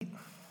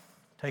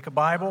Take a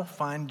Bible,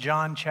 find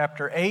John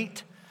chapter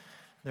 8.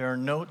 There are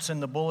notes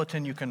in the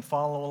bulletin. You can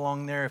follow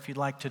along there if you'd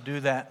like to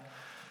do that.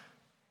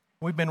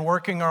 We've been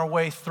working our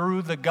way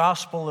through the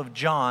Gospel of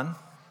John.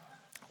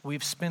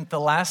 We've spent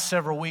the last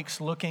several weeks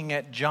looking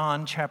at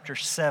John chapter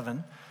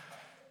 7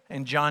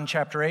 and John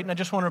chapter 8. And I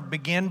just want to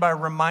begin by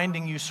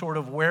reminding you sort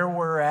of where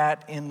we're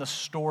at in the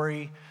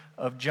story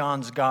of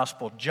John's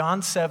Gospel.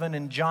 John 7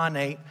 and John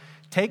 8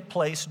 take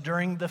place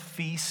during the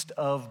Feast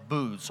of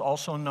Booths,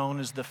 also known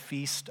as the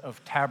Feast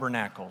of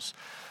Tabernacles.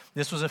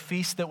 This was a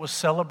feast that was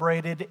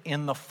celebrated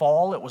in the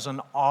fall. It was an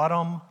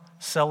autumn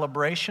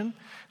celebration.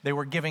 They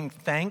were giving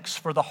thanks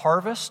for the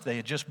harvest. They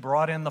had just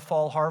brought in the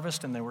fall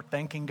harvest, and they were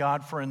thanking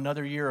God for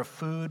another year of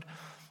food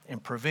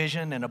and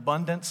provision and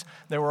abundance.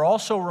 They were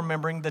also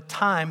remembering the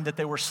time that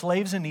they were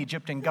slaves in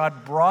Egypt, and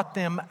God brought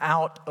them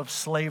out of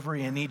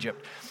slavery in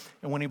Egypt.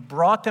 And when He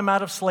brought them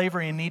out of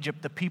slavery in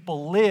Egypt, the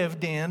people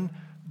lived in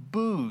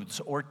booths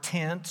or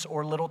tents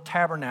or little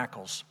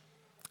tabernacles.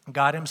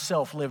 God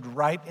Himself lived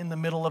right in the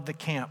middle of the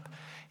camp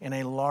in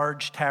a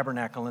large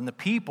tabernacle. And the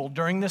people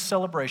during this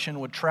celebration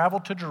would travel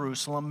to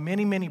Jerusalem.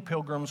 Many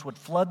pilgrims would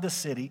flood the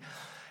city,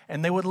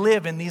 and they would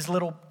live in these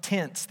little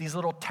tents, these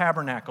little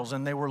tabernacles,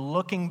 and they were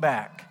looking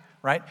back,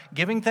 right?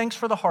 Giving thanks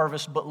for the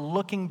harvest, but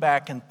looking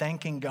back and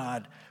thanking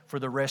God for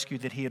the rescue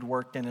that He had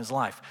worked in his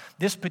life.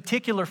 This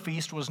particular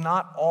feast was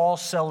not all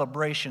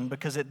celebration,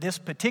 because at this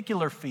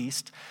particular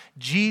feast,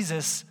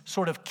 Jesus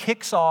sort of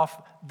kicks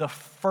off the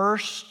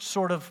first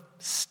sort of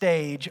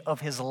stage of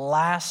His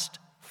last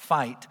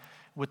fight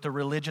with the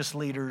religious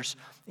leaders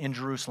in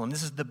Jerusalem.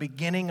 This is the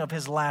beginning of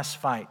His last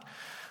fight.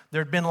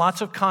 There had been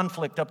lots of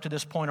conflict up to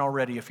this point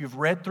already. If you've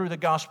read through the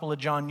Gospel of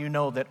John, you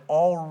know that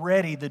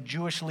already the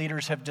Jewish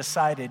leaders have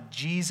decided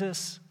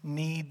Jesus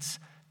needs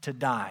to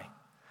die.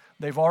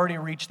 They've already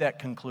reached that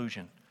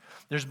conclusion.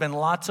 There's been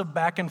lots of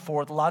back and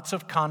forth, lots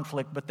of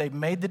conflict, but they've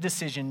made the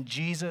decision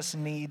Jesus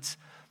needs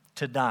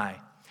to die.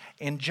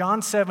 In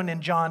John 7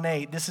 and John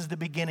 8, this is the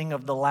beginning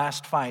of the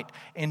last fight.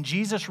 And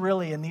Jesus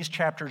really, in these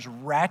chapters,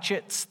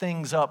 ratchets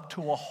things up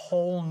to a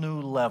whole new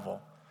level.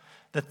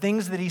 The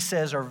things that He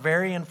says are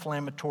very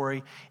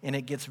inflammatory, and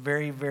it gets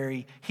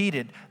very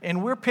heated.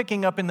 And we're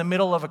picking up in the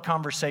middle of a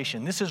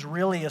conversation. This is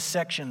really a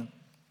section.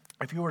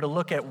 If you were to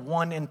look at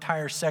one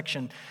entire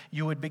section,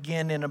 you would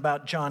begin in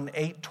about John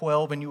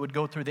 8:12, and you would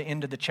go through the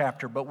end of the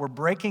chapter. But we're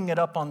breaking it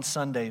up on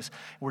Sundays.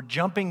 We're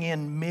jumping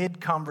in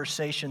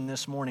mid-conversation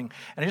this morning.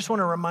 And I just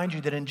want to remind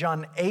you that in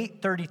John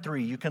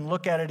 8:33, you can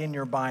look at it in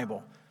your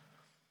Bible.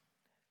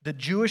 The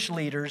Jewish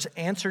leaders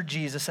answered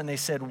Jesus, and they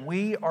said,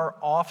 "We are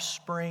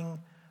offspring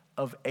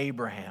of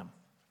Abraham."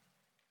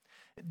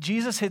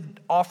 Jesus had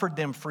offered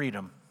them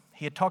freedom.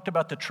 He had talked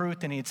about the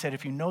truth, and He had said,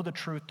 if you know the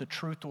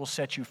truth will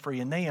set you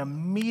free. And they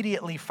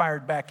immediately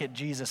fired back at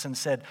Jesus and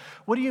said,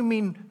 what do you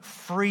mean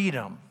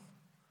freedom?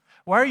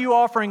 Why are you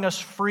offering us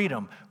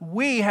freedom?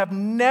 We have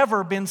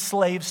never been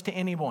slaves to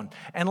anyone.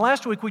 And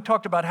last week we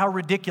talked about how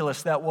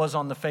ridiculous that was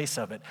on the face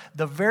of it.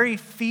 The very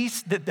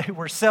feast that they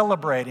were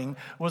celebrating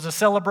was a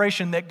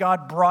celebration that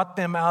God brought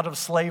them out of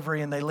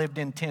slavery, and they lived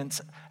in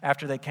tents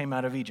after they came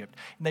out of Egypt.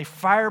 And they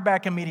fire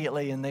back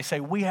immediately, and they say,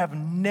 we have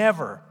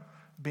never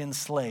been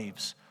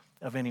slaves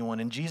of anyone.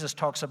 And Jesus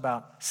talks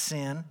about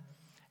sin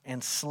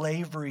and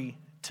slavery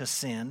to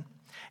sin.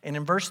 And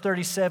in verse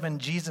 37,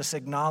 Jesus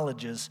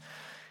acknowledges,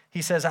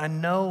 He says, I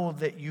know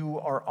that you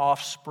are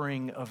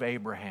offspring of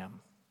Abraham.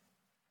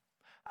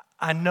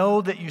 I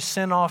know that you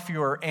sent off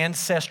your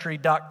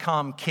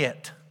Ancestry.com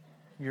kit,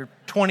 your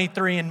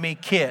 23andMe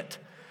kit,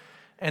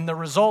 and the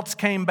results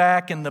came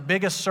back, and the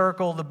biggest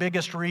circle, the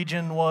biggest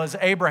region was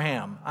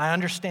Abraham. I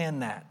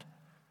understand that.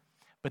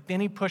 But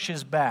then He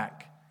pushes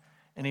back,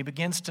 and He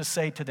begins to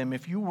say to them,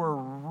 if you were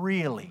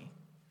really,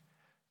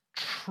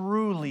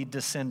 truly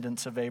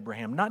descendants of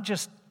Abraham, not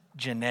just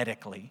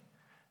genetically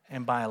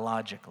and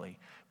biologically,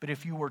 but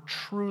if you were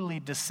truly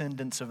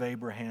descendants of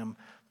Abraham,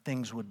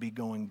 things would be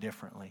going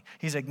differently.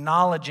 He's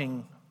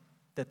acknowledging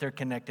that they're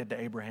connected to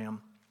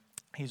Abraham.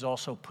 He's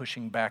also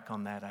pushing back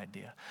on that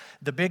idea.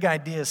 The big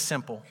idea is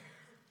simple.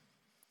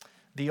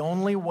 The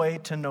only way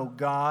to know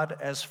God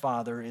as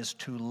Father is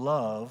to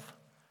love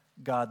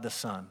God the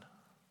Son.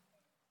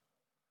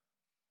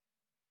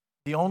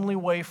 The only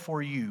way for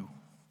you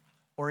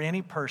or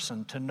any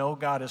person to know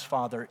God as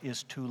Father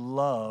is to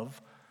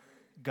love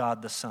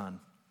God the Son.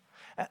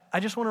 I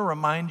just want to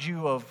remind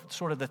you of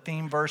sort of the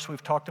theme verse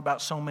we've talked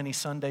about so many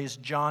Sundays,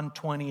 John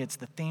 20. It's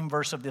the theme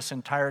verse of this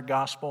entire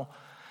gospel.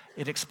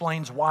 It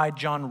explains why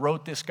John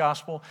wrote this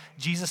gospel.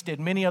 Jesus did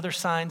many other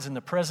signs in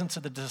the presence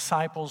of the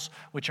disciples,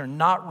 which are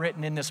not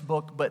written in this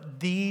book, but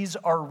these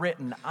are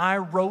written. I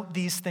wrote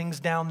these things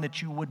down that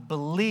you would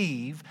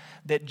believe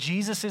that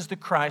Jesus is the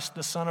Christ,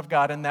 the Son of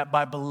God, and that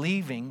by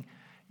believing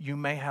you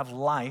may have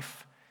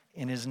life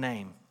in His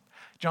name.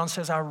 John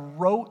says, I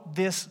wrote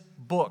this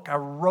book, I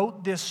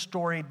wrote this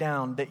story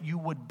down that you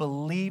would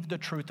believe the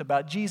truth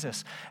about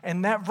Jesus.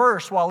 And that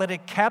verse, while it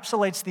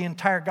encapsulates the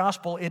entire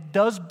gospel, it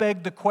does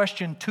beg the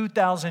question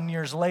 2,000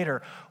 years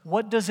later,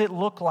 what does it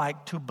look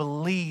like to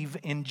believe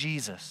in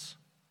Jesus?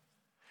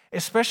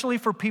 Especially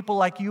for people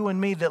like you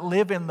and me that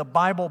live in the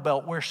Bible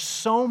Belt where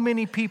so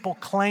many people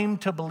claim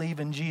to believe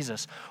in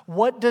Jesus.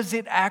 What does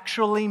it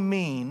actually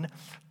mean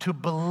to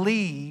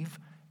believe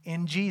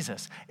in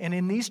Jesus? And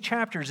in these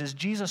chapters, as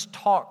Jesus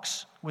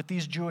talks with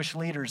these Jewish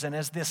leaders and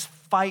as this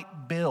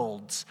fight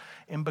builds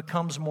and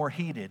becomes more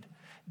heated,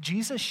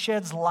 Jesus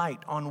sheds light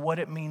on what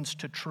it means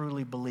to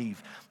truly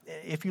believe.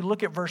 If you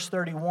look at verse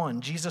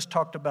 31, Jesus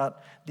talked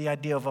about the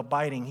idea of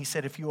abiding. He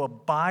said, if you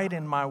abide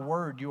in my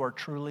word, you are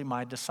truly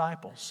my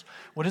disciples.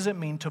 What does it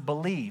mean to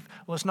believe?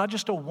 Well, it's not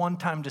just a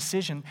one-time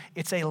decision.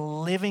 It's a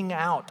living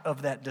out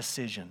of that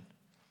decision.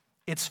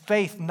 It's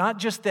faith, not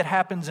just that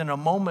happens in a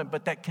moment,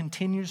 but that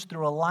continues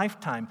through a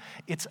lifetime.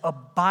 It's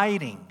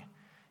abiding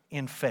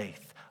in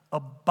faith,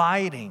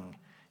 abiding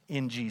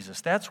in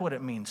Jesus. That's what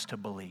it means to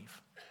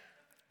believe.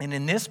 And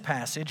in this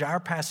passage, our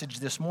passage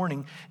this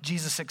morning,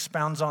 Jesus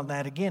expounds on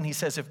that again. He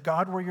says, if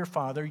God were your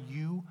Father,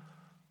 you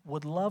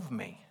would love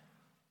me.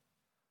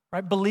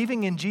 Right?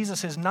 Believing in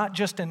Jesus is not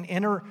just an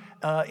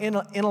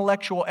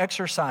intellectual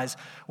exercise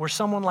where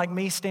someone like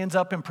me stands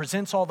up and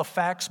presents all the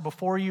facts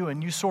before you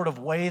and you sort of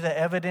weigh the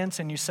evidence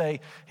and you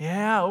say,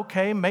 yeah,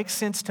 okay, makes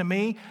sense to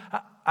me.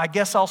 I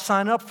guess I'll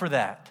sign up for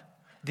that.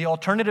 The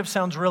alternative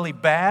sounds really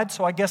bad,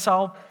 so I guess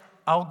I'll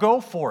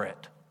go for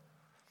it.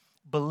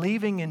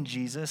 Believing in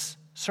Jesus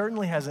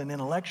certainly has an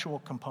intellectual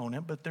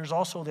component, but there's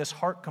also this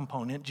heart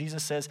component.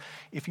 Jesus says,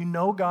 if you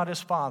know God as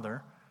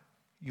Father,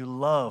 you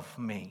love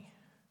me.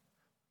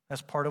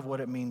 That's part of what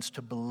it means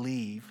to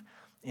believe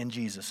in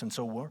Jesus. And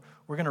so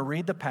we're going to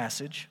read the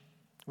passage.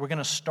 We're going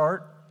to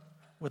start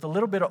with a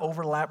little bit of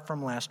overlap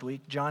from last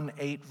week, John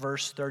 8,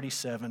 verse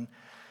 37,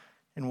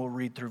 and we'll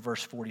read through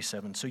verse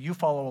 47. So you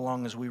follow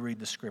along as we read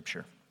the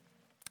scripture.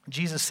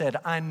 Jesus said,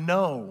 I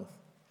know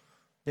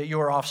that you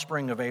are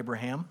offspring of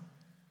Abraham,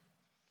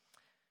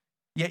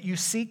 yet you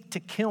seek to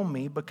kill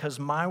me because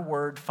my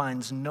word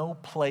finds no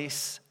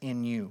place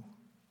in you.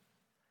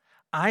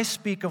 I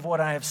speak of what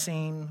I have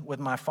seen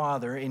with my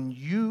father, and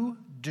you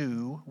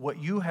do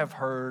what you have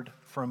heard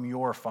from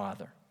your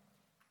father.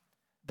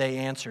 They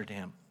answered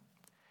him,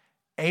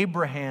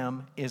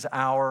 Abraham is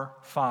our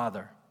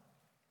father.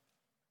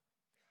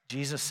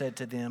 Jesus said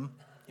to them,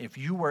 if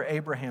you were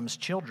Abraham's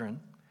children,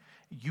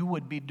 you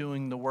would be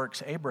doing the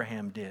works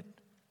Abraham did.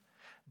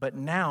 But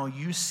now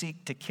you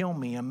seek to kill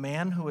me, a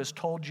man who has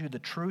told you the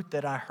truth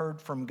that I heard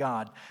from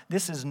God.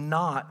 This is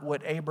not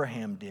what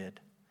Abraham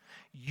did.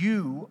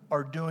 You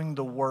are doing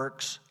the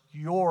works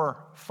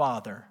your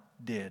father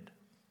did.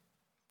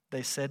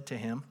 They said to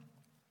him,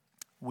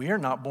 we are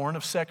not born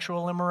of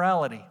sexual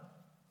immorality.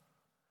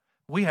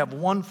 We have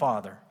one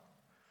Father,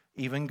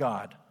 even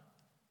God.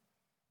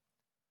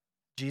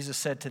 Jesus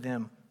said to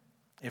them,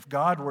 if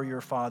God were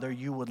your Father,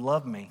 you would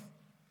love me,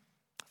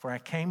 for I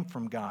came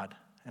from God,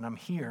 and I'm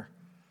here.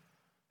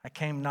 I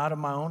came not of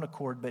my own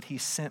accord, but he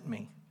sent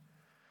me.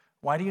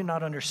 Why do you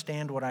not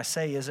understand what I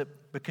say? Is it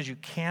because you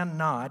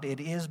cannot?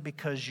 It is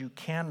because you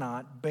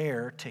cannot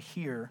bear to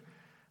hear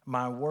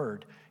my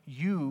word.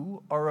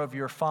 You are of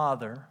your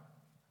father,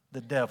 the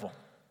devil,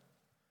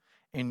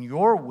 and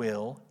your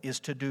will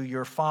is to do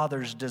your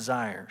father's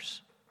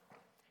desires.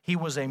 He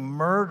was a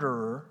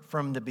murderer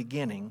from the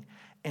beginning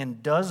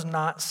and does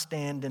not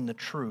stand in the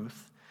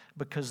truth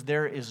because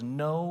there is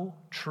no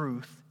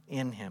truth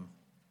in him.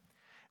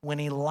 When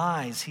he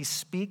lies, he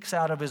speaks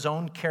out of his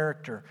own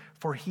character,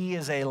 for he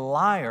is a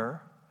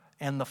liar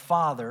and the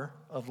father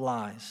of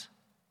lies.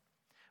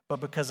 But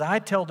because I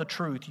tell the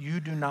truth, you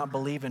do not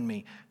believe in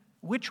me.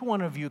 Which one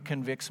of you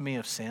convicts me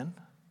of sin?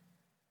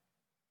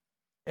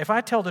 If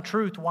I tell the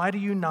truth, why do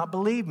you not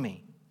believe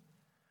me?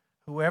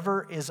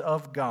 Whoever is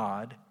of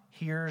God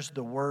hears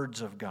the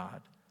words of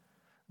God.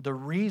 The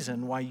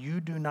reason why you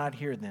do not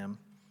hear them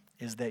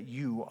is that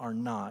you are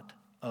not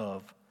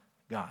of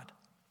God.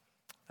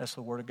 That's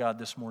the word of God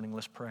this morning.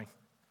 Let's pray.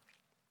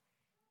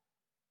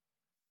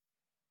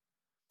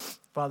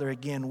 Father,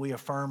 again, we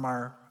affirm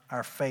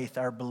our faith,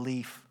 our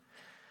belief.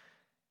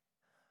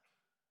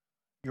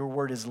 Your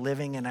word is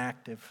living and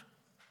active.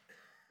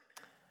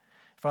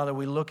 Father,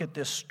 we look at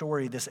this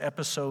story, this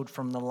episode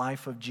from the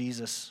life of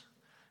Jesus.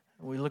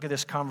 We look at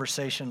this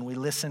conversation, we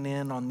listen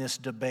in on this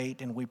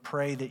debate, and we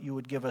pray that you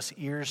would give us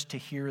ears to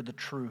hear the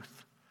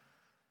truth.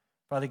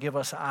 Father, give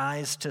us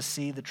eyes to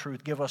see the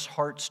truth. Give us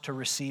hearts to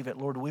receive it.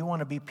 Lord, we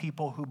want to be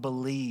people who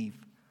believe.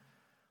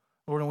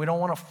 Lord, and we don't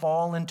want to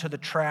fall into the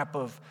trap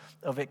of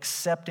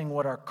accepting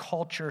what our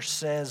culture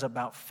says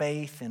about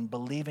faith and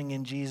believing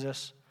in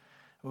Jesus.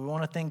 We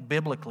want to think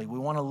biblically. We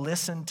want to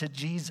listen to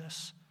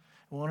Jesus.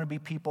 We want to be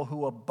people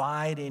who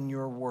abide in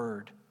your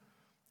word.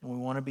 And we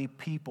want to be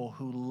people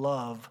who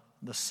love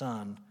the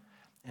Son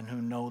and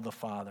who know the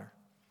Father.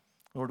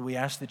 Lord, we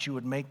ask that you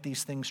would make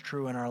these things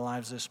true in our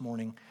lives this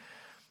morning.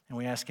 And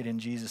we ask it in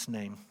Jesus'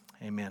 name.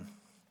 Amen.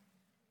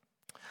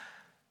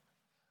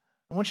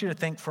 I want you to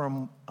think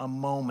for a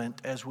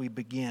moment as we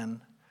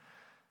begin.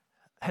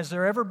 Has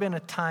there ever been a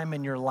time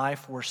in your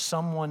life where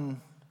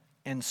someone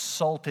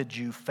insulted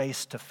you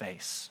face to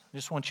face? I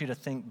just want you to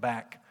think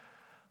back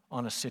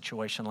on a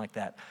situation like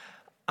that.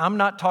 I'm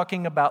not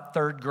talking about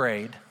third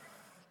grade,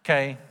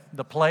 okay?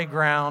 The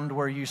playground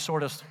where you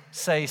sort of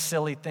say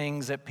silly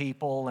things at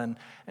people and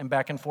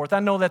back and forth.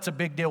 I know that's a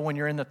big deal when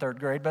you're in the third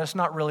grade, but it's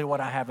not really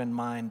what I have in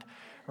mind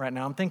right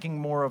now. I'm thinking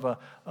more of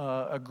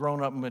a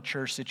grown-up,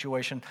 mature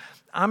situation.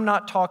 I'm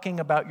not talking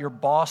about your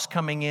boss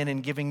coming in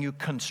and giving you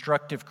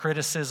constructive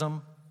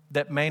criticism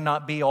that may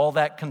not be all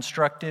that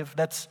constructive.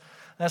 That's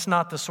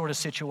not the sort of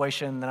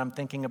situation that I'm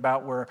thinking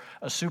about where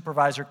a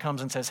supervisor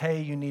comes and says,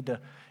 hey, you need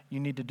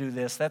to do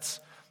this. That's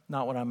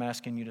not what I'm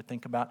asking you to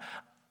think about.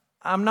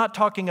 I'm not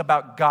talking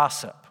about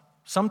gossip.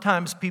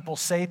 Sometimes people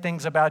say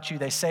things about you,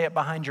 they say it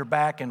behind your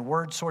back, and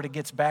word sort of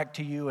gets back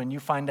to you, and you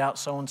find out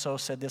so-and-so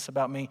said this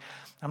about me.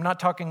 I'm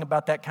not talking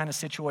about that kind of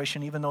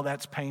situation, even though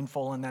that's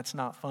painful and that's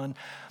not fun.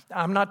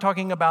 I'm not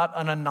talking about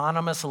an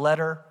anonymous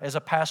letter. As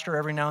a pastor,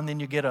 every now and then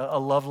you get a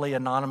lovely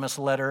anonymous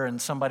letter, and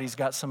somebody's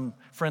got some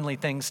friendly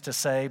things to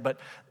say,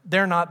 but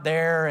they're not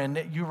there,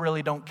 and you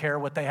really don't care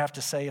what they have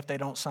to say if they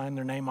don't sign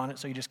their name on it,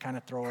 so you just kind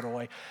of throw it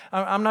away.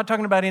 I'm not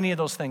talking about any of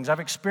those things. I've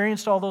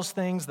experienced all those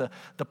things, the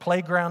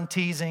playground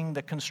teasing,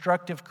 the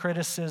constructive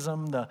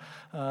criticism,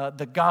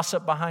 the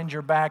gossip behind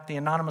your back, the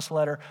anonymous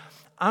letter.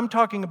 I'm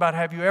talking about,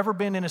 have you ever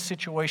been in a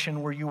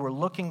situation where you were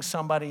looking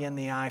somebody in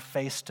the eye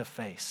face to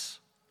face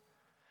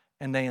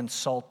and they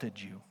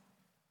insulted you?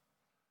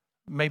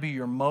 Maybe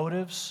your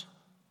motives,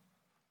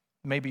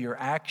 maybe your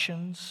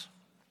actions,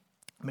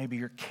 maybe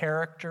your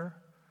character,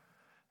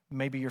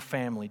 maybe your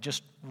family.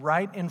 Just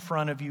right in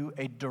front of you,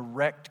 a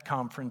direct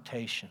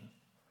confrontation.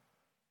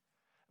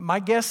 My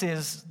guess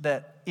is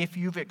that if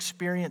you've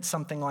experienced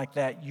something like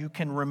that, you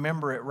can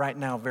remember it right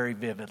now very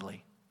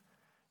vividly.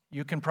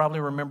 You can probably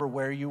remember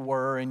where you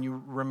were, and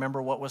you remember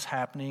what was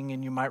happening,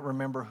 and you might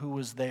remember who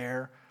was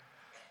there.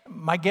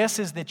 My guess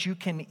is that you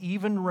can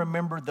even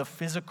remember the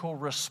physical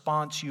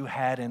response you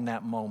had in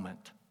that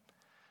moment.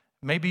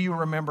 Maybe you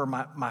remember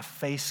my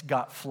face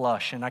got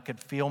flush, and I could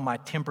feel my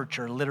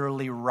temperature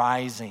literally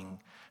rising.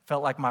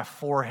 Felt like my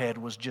forehead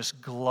was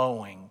just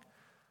glowing.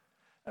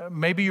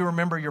 Maybe you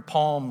remember your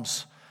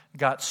palms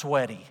got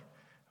sweaty,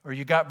 or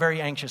you got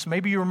very anxious.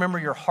 Maybe you remember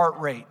your heart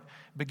rate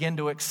begin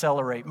to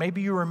accelerate.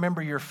 Maybe you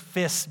remember your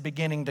fists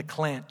beginning to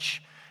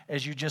clench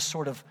as you just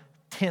sort of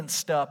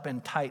tensed up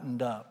and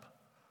tightened up.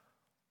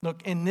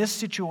 Look, in this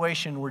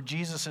situation where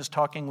Jesus is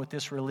talking with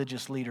these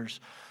religious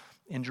leaders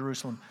in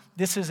Jerusalem,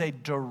 this is a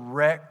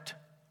direct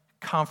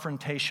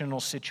confrontational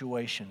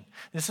situation.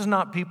 This is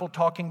not people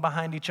talking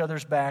behind each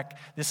other's back.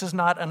 This is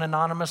not an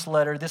anonymous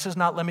letter. This is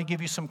not, let me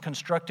give you some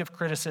constructive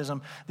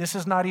criticism. This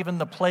is not even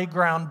the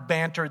playground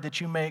banter that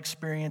you may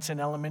experience in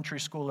elementary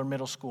school or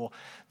middle school.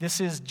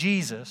 This is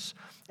Jesus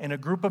and a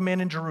group of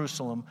men in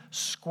Jerusalem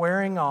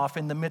squaring off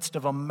in the midst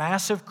of a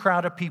massive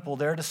crowd of people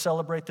there to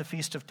celebrate the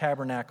Feast of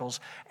Tabernacles,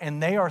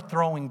 and they are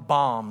throwing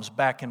bombs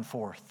back and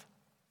forth.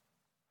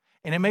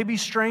 And it may be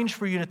strange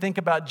for you to think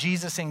about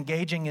Jesus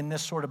engaging in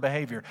this sort of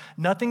behavior.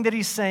 Nothing that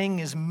he's saying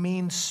is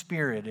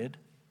mean-spirited.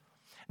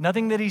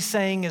 Nothing that he's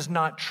saying is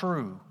not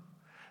true.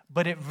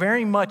 But it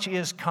very much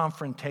is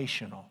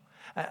confrontational.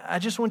 I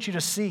just want you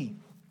to see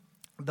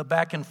the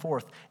back and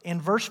forth.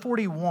 In verse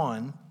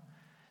 41,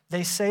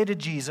 they say to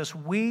Jesus,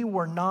 "We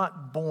were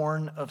not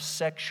born of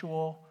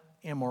sexual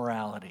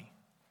immorality."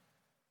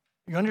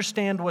 You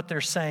understand what they're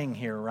saying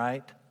here,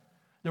 right?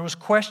 There was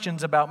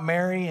questions about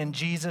Mary and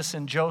Jesus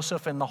and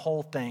Joseph and the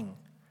whole thing.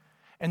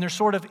 And they're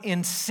sort of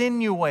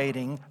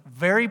insinuating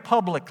very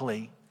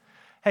publicly,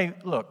 hey,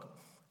 look,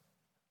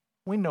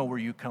 we know where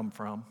you come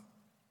from.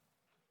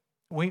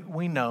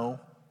 We know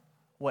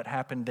what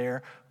happened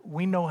there.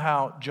 We know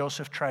how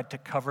Joseph tried to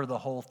cover the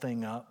whole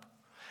thing up.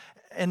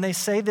 And they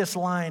say this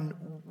line,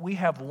 we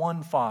have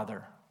one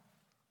Father,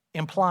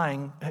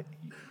 implying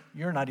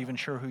you're not even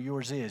sure who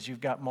yours is.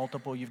 You've got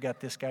multiple, you've got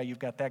this guy, you've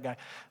got that guy.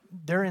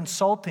 They're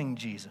insulting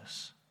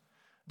Jesus.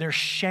 They're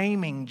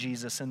shaming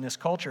Jesus in this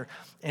culture.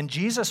 And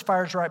Jesus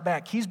fires right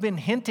back. He's been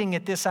hinting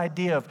at this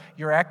idea of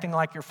you're acting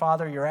like your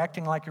father,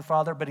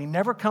 but he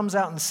never comes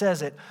out and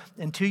says it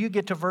until you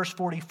get to verse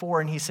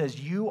 44, and he says,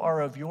 you are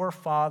of your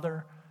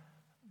father,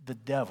 the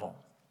devil.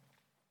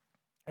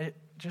 I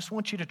just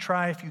want you to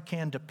try, if you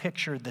can, to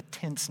picture the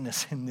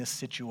tenseness in this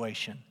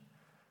situation.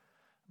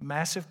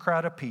 Massive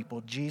crowd of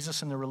people,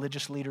 Jesus and the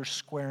religious leaders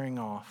squaring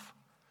off.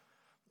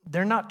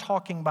 They're not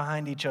talking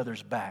behind each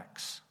other's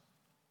backs.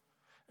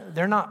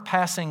 They're not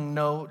passing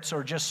notes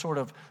or just sort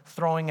of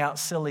throwing out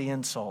silly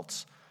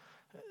insults.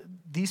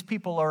 These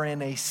people are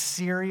in a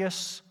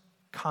serious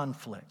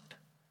conflict.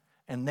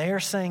 And they are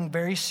saying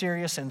very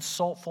serious,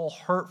 insultful,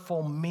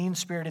 hurtful,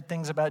 mean-spirited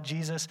things about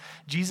Jesus.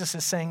 Jesus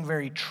is saying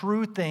very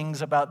true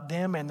things about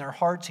them and their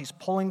hearts. He's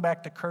pulling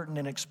back the curtain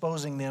and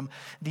exposing them.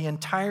 The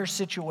entire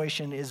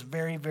situation is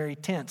very, very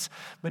tense.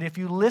 But if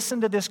you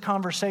listen to this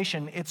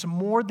conversation, it's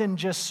more than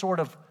just sort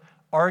of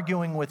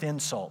arguing with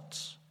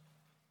insults.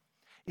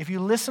 If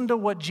you listen to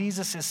what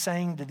Jesus is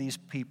saying to these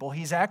people,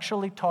 he's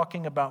actually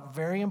talking about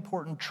very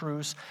important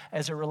truths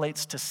as it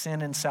relates to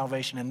sin and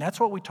salvation. And that's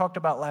what we talked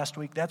about last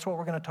week. That's what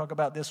we're going to talk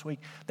about this week.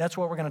 That's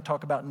what we're going to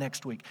talk about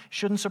next week.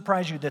 Shouldn't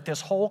surprise you that this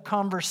whole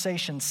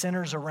conversation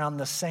centers around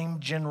the same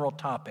general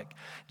topic.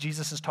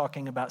 Jesus is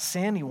talking about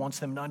sin. He wants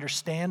them to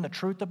understand the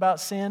truth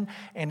about sin,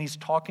 and he's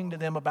talking to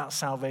them about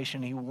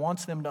salvation. He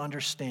wants them to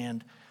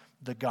understand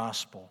the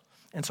gospel.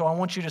 And so I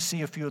want you to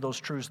see a few of those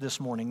truths this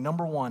morning.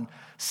 Number one,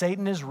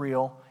 Satan is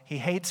real. He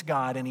hates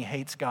God and he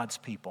hates God's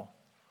people.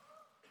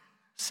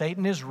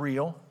 Satan is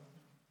real.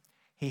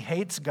 He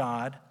hates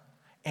God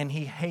and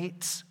he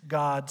hates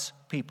God's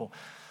people.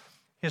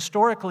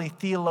 Historically,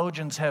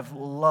 theologians have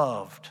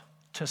loved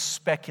to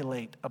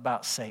speculate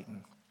about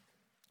Satan.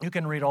 You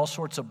can read all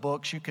sorts of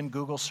books. You can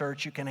Google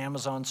search. You can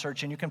Amazon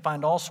search. And you can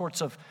find all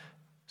sorts of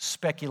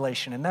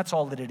speculation, and that's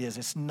all that it is.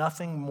 It's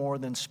nothing more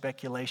than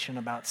speculation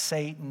about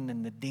Satan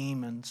and the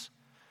demons.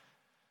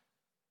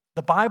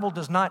 The Bible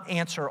does not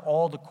answer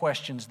all the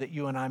questions that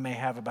you and I may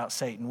have about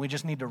Satan. We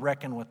just need to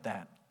reckon with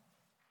that.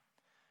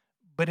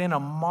 But in a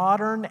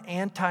modern,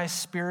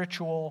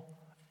 anti-spiritual,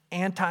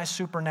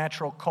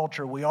 anti-supernatural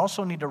culture, we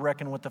also need to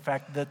reckon with the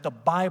fact that the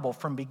Bible,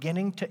 from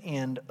beginning to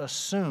end,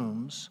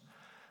 assumes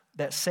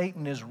that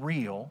Satan is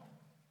real,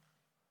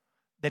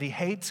 that he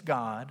hates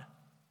God,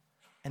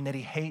 and that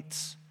he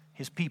hates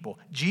his people.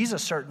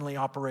 Jesus certainly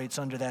operates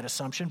under that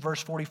assumption.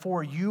 Verse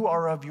 44, you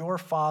are of your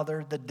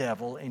father, the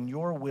devil, and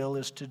your will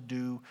is to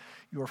do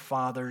your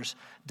father's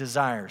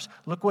desires.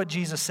 Look what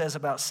Jesus says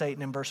about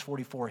Satan in verse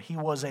 44. He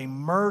was a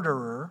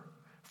murderer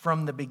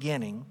from the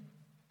beginning.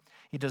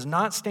 He does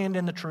not stand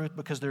in the truth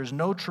because there's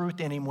no truth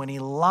in him. When he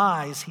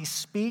lies, he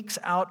speaks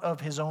out of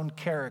his own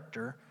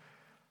character,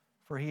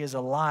 for he is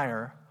a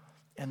liar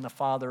and the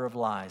father of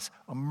lies.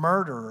 A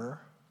murderer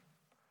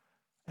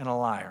and a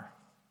liar.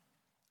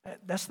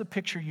 That's the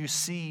picture you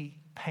see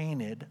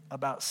painted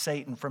about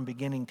Satan from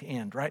beginning to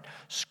end, right?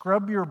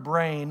 Scrub your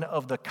brain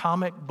of the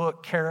comic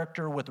book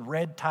character with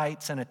red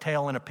tights and a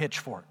tail and a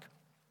pitchfork.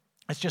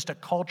 It's just a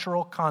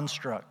cultural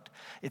construct.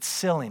 It's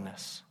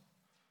silliness,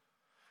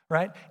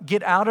 right?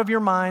 Get out of your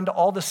mind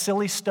all the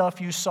silly stuff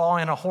you saw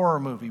in a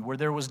horror movie where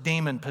there was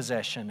demon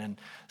possession and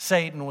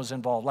Satan was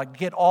involved. Like,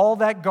 get all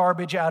that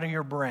garbage out of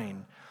your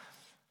brain.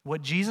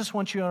 What Jesus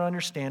wants you to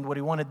understand, what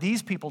he wanted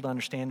these people to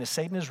understand, is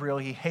Satan is real.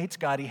 He hates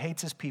God. He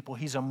hates his people.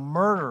 He's a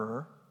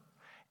murderer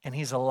and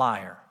he's a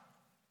liar.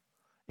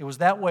 It was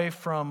that way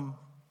from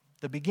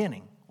the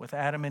beginning with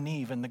Adam and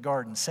Eve in the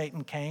garden.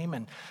 Satan came,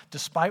 and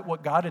despite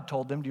what God had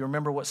told them, do you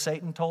remember what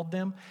Satan told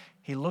them?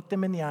 He looked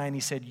them in the eye and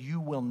he said,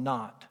 you will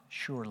not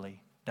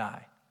surely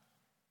die.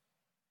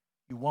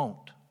 You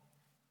won't.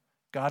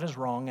 God is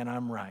wrong and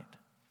I'm right.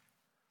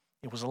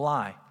 It was a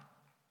lie.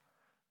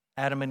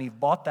 Adam and Eve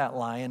bought that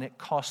lie, and it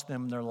cost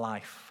them their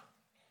life.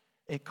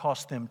 It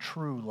cost them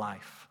true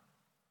life.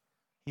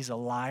 He's a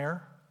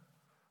liar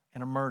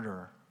and a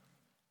murderer.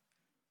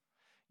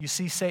 You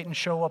see Satan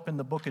show up in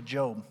the book of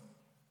Job.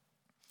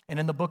 And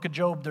in the book of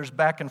Job, there's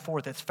back and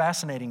forth. It's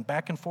fascinating,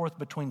 back and forth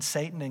between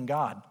Satan and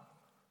God.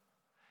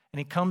 And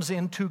he comes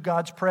into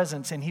God's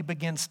presence and he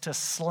begins to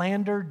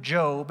slander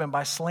Job. And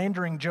by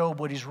slandering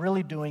Job, what he's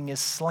really doing is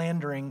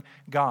slandering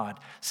God.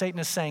 Satan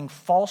is saying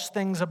false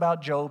things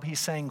about Job. He's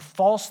saying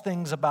false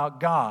things about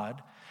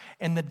God.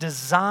 And the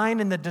design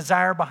and the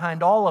desire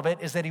behind all of it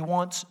is that he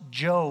wants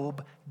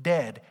Job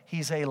dead.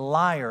 He's a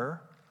liar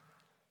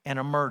and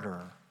a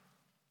murderer.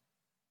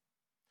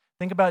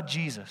 Think about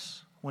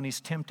Jesus when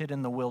he's tempted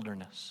in the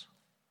wilderness.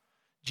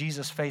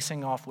 Jesus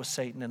facing off with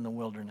Satan in the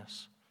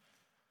wilderness.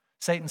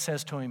 Satan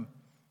says to him,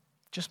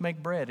 just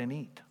make bread and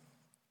eat.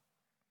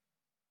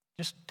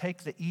 Just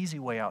take the easy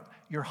way out.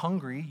 You're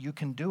hungry, you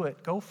can do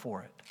it, go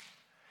for it.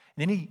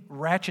 Then he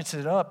ratchets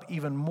it up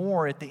even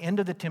more at the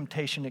end of the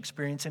temptation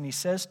experience, and he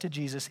says to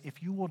Jesus,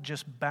 if you will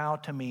just bow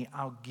to me,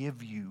 I'll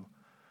give you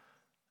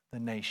the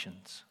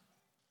nations.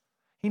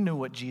 He knew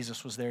what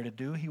Jesus was there to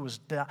do. He was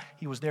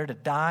there to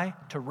die,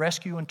 to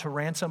rescue, and to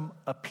ransom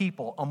a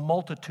people, a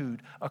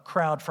multitude, a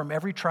crowd from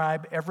every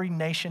tribe, every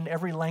nation,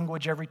 every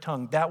language, every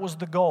tongue. That was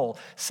the goal.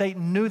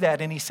 Satan knew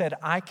that, and he said,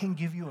 I can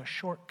give you a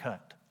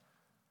shortcut.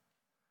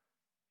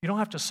 You don't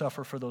have to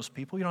suffer for those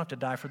people. You don't have to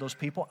die for those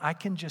people. I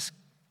can just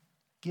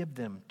give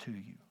them to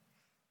you.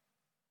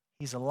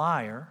 He's a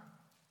liar,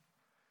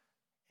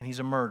 and he's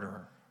a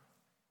murderer.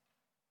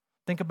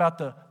 Think about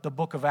the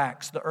book of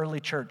Acts, the early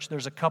church.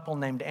 There's a couple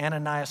named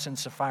Ananias and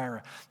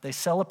Sapphira. They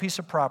sell a piece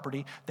of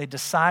property. They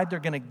decide they're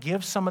going to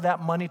give some of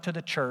that money to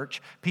the church.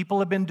 People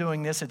have been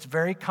doing this. It's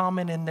very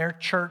common in their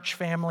church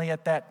family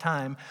at that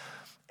time.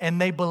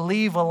 And they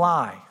believe a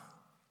lie.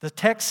 The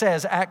text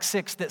says, Acts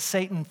 6, that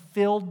Satan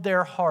filled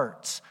their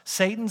hearts.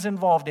 Satan's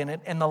involved in it.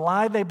 And the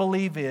lie they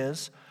believe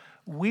is,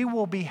 we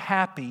will be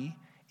happy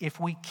if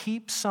we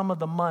keep some of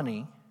the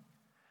money,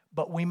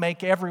 but we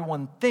make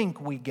everyone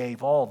think we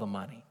gave all the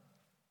money.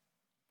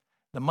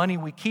 The money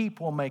we keep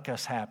will make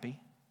us happy,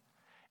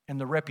 and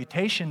the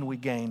reputation we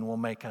gain will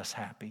make us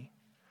happy.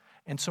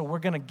 And so we're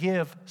going to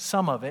give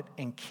some of it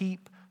and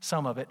keep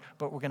some of it,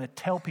 but we're going to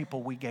tell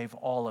people we gave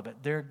all of it.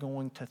 They're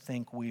going to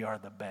think we are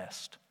the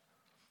best.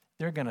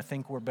 They're going to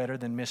think we're better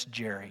than Miss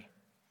Jerry.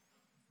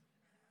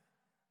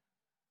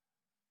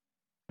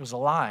 It was a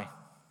lie.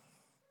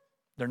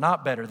 They're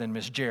not better than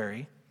Miss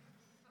Jerry.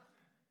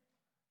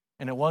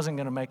 And it wasn't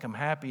going to make them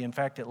happy. In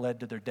fact, it led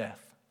to their death.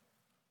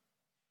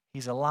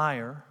 He's a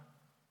liar,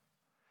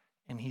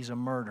 and he's a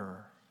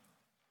murderer.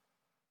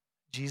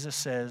 Jesus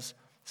says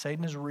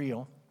Satan is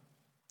real.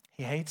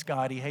 He hates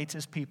God. He hates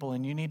his people.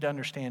 And you need to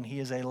understand he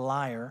is a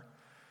liar,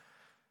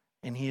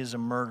 and he is a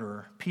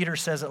murderer. Peter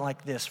says it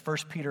like this, 1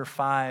 Peter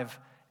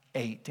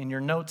 5:8. In your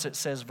notes it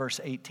says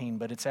verse 18,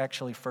 but it's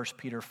actually 1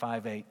 Peter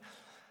 5:8.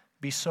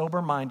 Be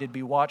sober-minded,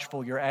 be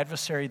watchful. Your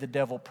adversary, the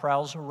devil,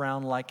 prowls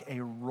around like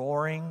a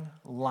roaring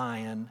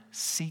lion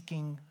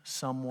seeking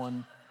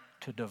someone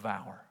to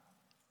devour.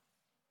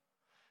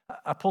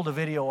 I pulled a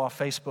video off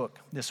Facebook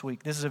this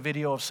week. This is a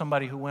video of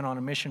somebody who went on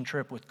a mission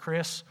trip with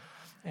Chris,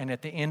 and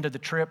at the end of the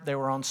trip, they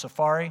were on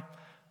safari.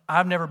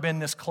 I've never been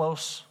this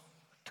close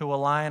to a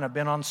lion. I've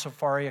been on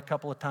safari a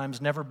couple of times,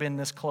 never been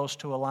this close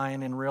to a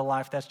lion in real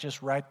life. That's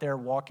just right there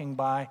walking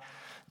by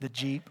the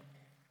Jeep.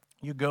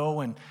 You go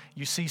and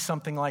you see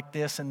something like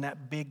this, and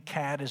that big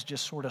cat is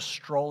just sort of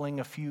strolling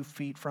a few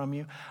feet from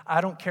you.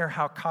 I don't care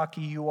how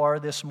cocky you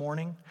are this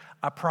morning.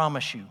 I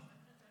promise you,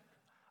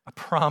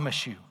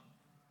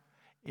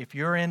 if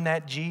you're in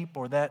that Jeep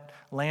or that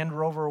Land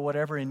Rover or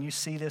whatever and you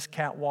see this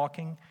cat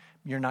walking,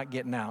 you're not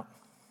getting out.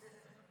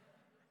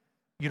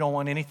 You don't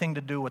want anything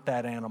to do with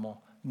that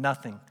animal.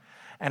 Nothing.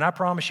 And I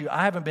promise you,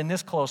 I haven't been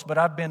this close, but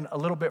I've been a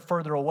little bit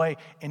further away,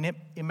 and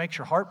it makes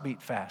your heart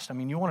beat fast. I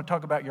mean, you want to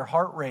talk about your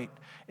heart rate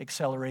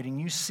accelerating.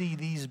 You see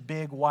these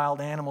big wild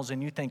animals,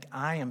 and you think,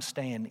 I am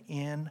staying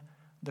in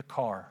the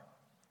car.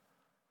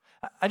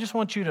 I just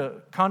want you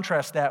to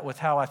contrast that with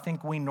how I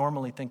think we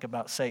normally think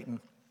about Satan.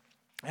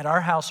 At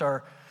our house,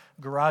 our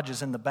garage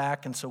is in the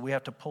back, and so we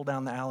have to pull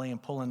down the alley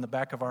and pull in the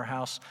back of our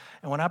house.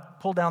 And when I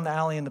pull down the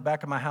alley in the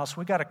back of my house,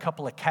 we got a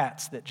couple of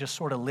cats that just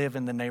sort of live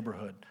in the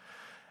neighborhood.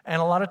 And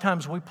a lot of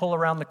times we pull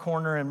around the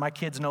corner, and my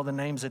kids know the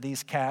names of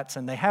these cats,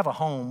 and they have a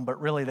home,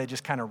 but really they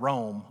just kind of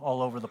roam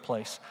all over the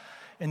place.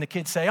 And the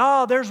kids say,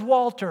 oh, there's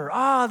Walter.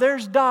 Ah,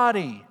 there's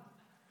Dottie.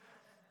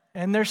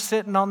 And they're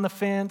sitting on the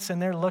fence,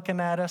 and they're looking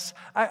at us.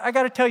 I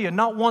got to tell you,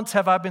 not once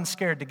have I been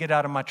scared to get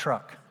out of my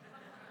truck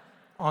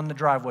on the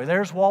driveway.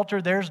 There's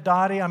Walter, there's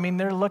Dottie. I mean,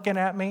 they're looking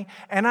at me.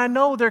 And I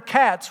know they're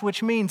cats,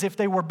 which means if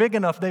they were big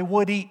enough, they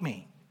would eat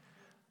me.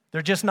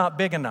 They're just not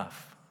big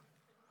enough.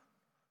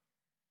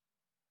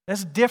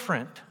 That's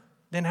different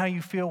than how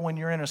you feel when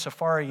you're in a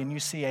safari and you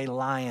see a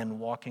lion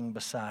walking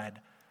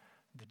beside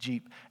the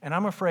Jeep. And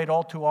I'm afraid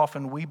all too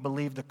often we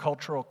believe the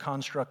cultural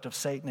construct of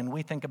Satan, and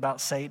we think about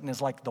Satan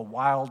as like the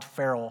wild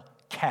feral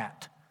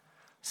cat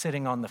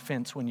sitting on the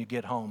fence when you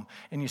get home.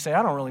 And you say,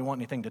 I don't really want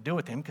anything to do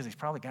with him because he's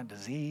probably got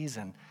disease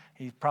and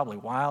he's probably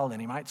wild and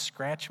he might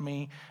scratch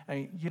me. I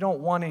mean, you don't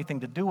want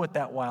anything to do with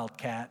that wild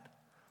cat.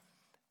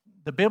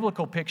 The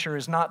biblical picture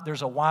is not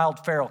there's a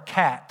wild feral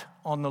cat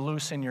on the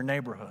loose in your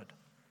neighborhood.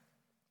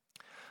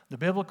 The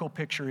biblical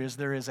picture is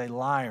there is a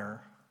liar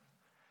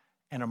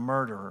and a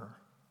murderer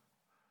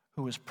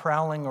who is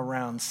prowling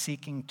around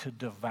seeking to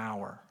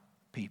devour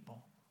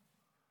people.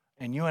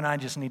 And you and I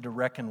just need to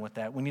reckon with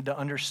that. We need to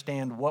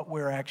understand what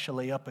we're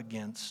actually up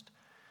against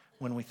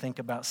when we think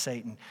about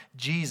Satan.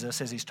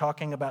 Jesus, as he's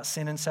talking about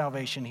sin and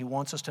salvation, he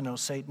wants us to know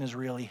Satan is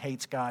real. He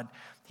hates God.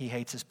 He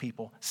hates his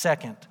people.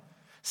 Second,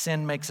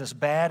 sin makes us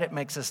bad. It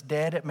makes us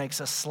dead. It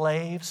makes us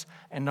slaves.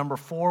 And number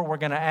 4, we're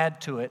going to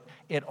add to it,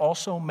 it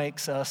also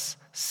makes us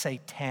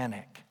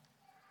satanic.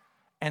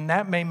 And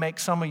that may make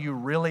some of you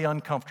really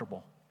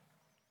uncomfortable.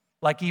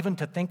 Like even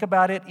to think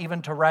about it,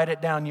 even to write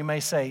it down, you may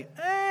say,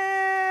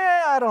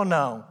 I don't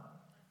know.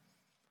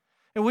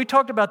 And we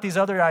talked about these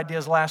other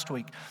ideas last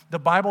week. The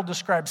Bible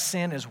describes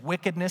sin as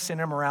wickedness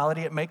and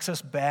immorality. It makes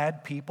us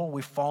bad people.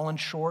 We've fallen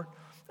short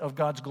of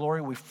God's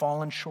glory. We've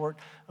fallen short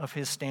of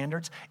his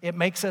standards. It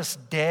makes us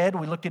dead.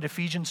 We looked at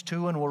Ephesians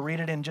 2, and we'll read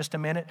it in just a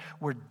minute.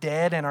 We're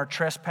dead in our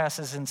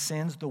trespasses and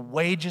sins. The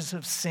wages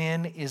of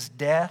sin is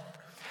death.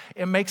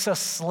 It makes us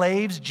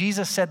slaves.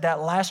 Jesus said that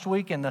last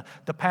week in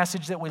the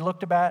passage that we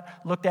looked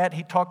at.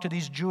 He talked to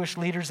these Jewish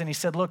leaders and he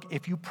said, look,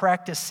 if you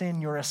practice sin,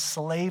 you're a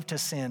slave to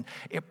sin.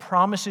 It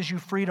promises you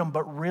freedom,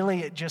 but really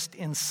it just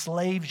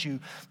enslaves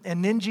you.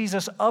 And then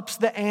Jesus ups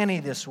the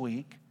ante this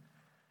week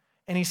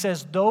and he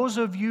says, those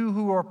of you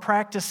who are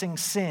practicing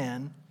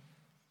sin,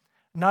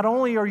 not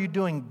only are you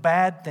doing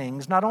bad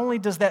things, not only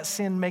does that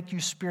sin make you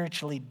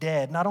spiritually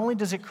dead, not only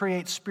does it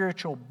create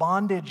spiritual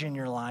bondage in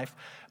your life,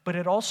 but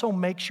it also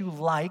makes you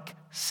like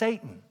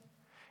Satan.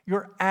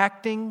 You're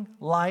acting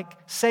like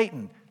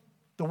Satan.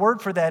 The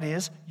word for that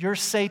is you're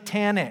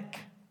satanic.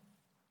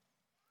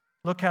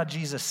 Look how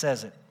Jesus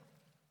says it.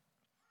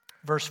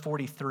 Verse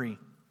 43.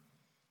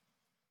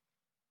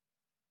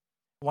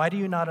 Why do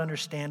you not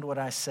understand what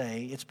I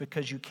say? It's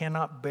because you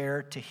cannot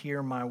bear to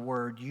hear my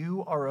word.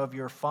 You are of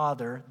your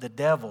father, the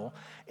devil,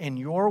 and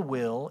your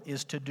will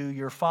is to do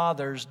your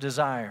father's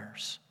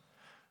desires.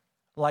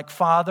 Like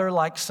father,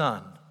 like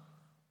son.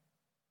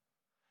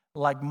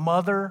 like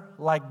mother,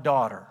 like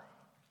daughter.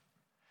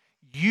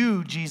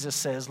 You, Jesus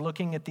says,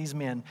 looking at these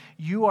men,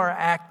 you are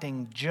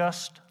acting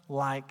just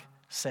like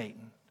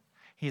Satan.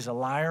 He's a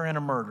liar and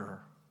a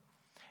murderer.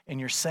 And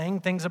you're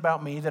saying things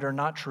about me that are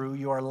not true.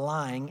 You are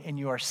lying, and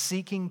you are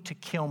seeking to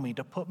kill me,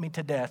 to put me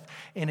to death.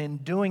 And in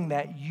doing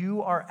that,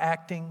 you are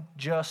acting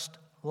just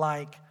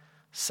like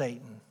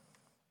Satan.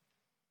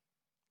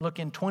 Look,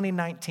 in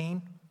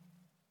 2019,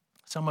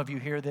 some of you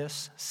hear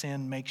this,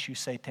 sin makes you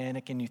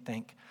satanic, and you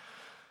think,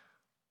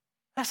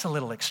 that's a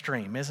little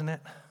extreme, isn't it?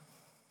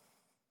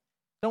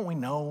 Don't we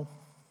know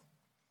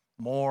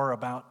more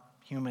about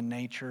human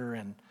nature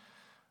and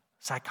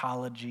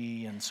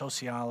psychology and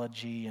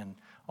sociology and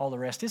all the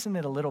rest? Isn't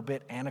it a little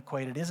bit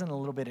antiquated? Isn't it a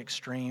little bit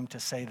extreme to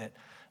say that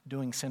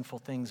doing sinful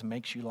things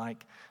makes you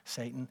like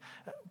Satan?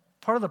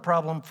 Part of the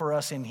problem for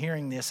us in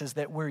hearing this is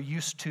that we're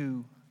used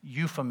to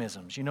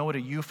euphemisms. You know what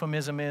a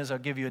euphemism is? I'll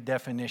give you a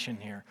definition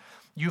here.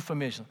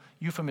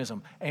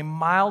 Euphemism, a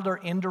mild or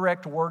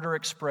indirect word or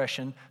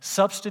expression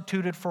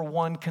substituted for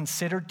one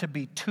considered to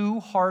be too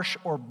harsh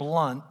or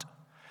blunt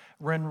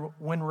when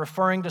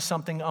referring to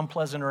something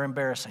unpleasant or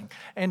embarrassing.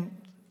 And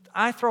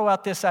I throw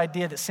out this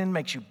idea that sin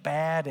makes you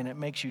bad, and it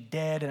makes you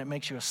dead, and it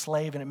makes you a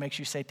slave, and it makes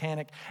you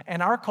satanic.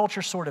 And our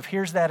culture sort of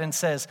hears that and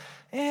says,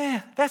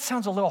 that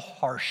sounds a little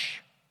harsh.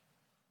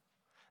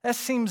 That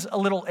seems a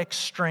little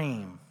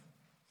extreme.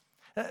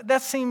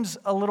 That seems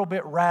a little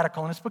bit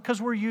radical, and it's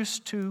because we're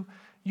used to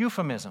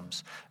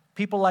euphemisms.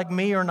 People like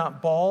me are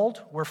not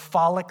bald, we're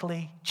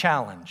follically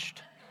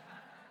challenged.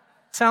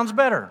 Sounds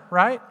better,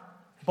 right?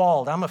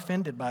 Bald. I'm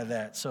offended by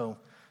that, so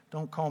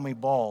don't call me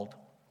bald.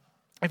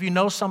 If you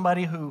know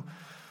somebody who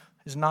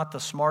is not the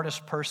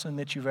smartest person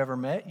that you've ever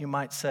met, you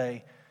might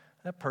say,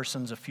 that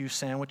person's a few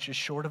sandwiches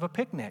short of a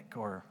picnic,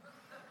 or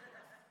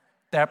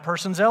that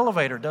person's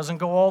elevator doesn't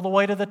go all the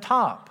way to the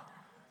top.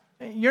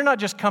 You're not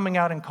just coming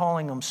out and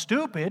calling them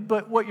stupid,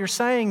 but what you're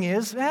saying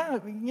is,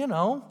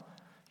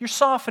 you're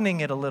softening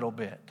it a little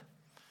bit.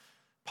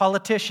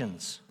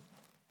 Politicians,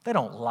 they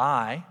don't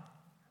lie.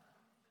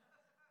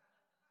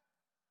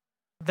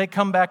 They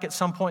come back at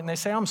some point and they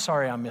say, I'm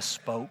sorry I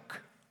misspoke.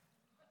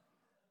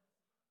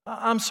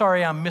 I'm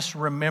sorry I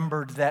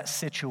misremembered that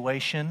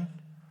situation.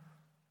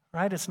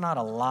 Right? It's not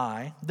a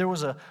lie. There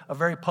was a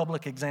very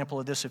public example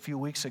of this a few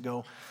weeks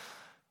ago.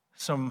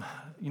 Some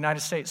United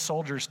States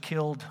soldiers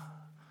killed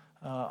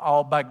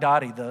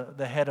al-Baghdadi,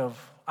 the head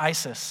of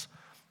ISIS.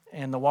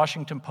 And the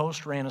Washington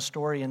Post ran a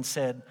story and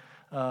said,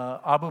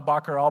 Abu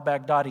Bakr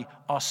al-Baghdadi,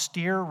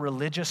 austere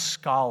religious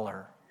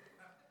scholar,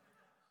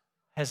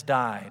 has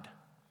died.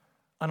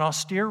 An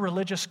austere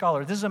religious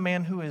scholar. This is a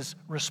man who is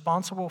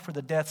responsible for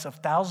the deaths of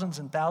thousands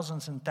and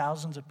thousands and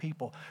thousands of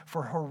people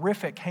for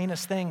horrific,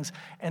 heinous things.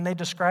 And they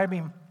describe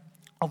him,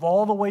 of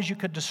all the ways you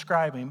could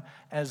describe him,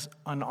 as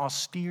an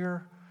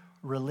austere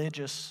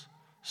religious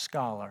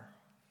scholar.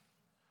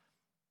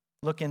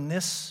 Look, in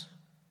this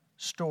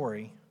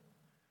story,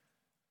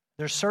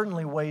 there's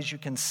certainly ways you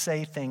can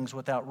say things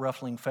without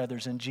ruffling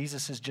feathers, and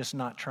Jesus is just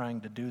not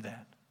trying to do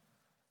that.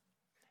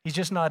 He's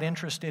just not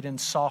interested in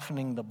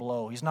softening the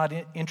blow. He's not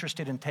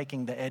interested in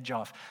taking the edge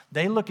off.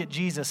 They look at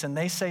Jesus and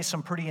they say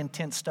some pretty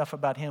intense stuff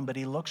about him, but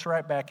he looks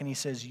right back and he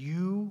says,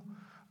 you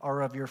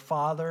are of your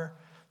father,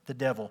 the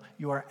devil.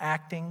 You are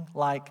acting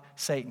like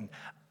Satan.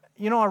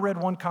 You know, I read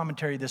one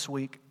commentary this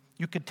week.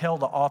 You could tell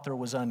the author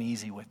was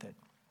uneasy with it.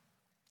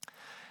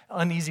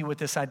 Uneasy with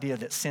this idea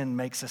that sin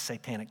makes us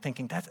satanic,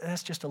 thinking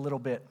that's just a little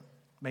bit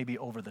maybe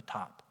over the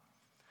top.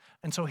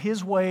 And so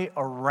his way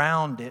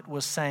around it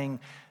was saying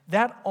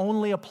that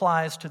only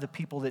applies to the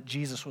people that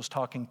Jesus was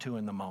talking to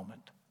in the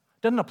moment.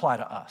 Doesn't apply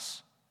to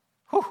us.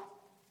 Whew,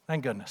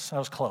 thank goodness, that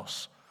was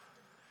close.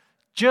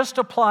 Just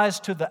applies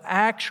to the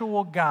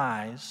actual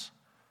guys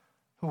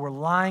who were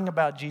lying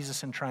about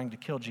Jesus and trying to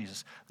kill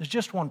Jesus. There's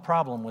just one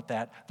problem with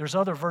that. There's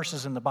other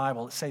verses in the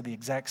Bible that say the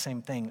exact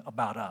same thing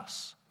about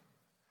us.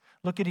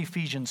 Look at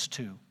Ephesians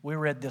 2. We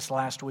read this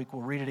last week.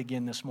 We'll read it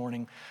again this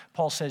morning.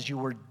 Paul says, you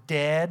were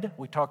dead.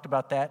 We talked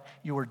about that.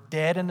 You were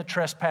dead in the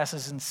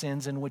trespasses and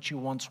sins in which you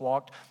once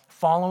walked,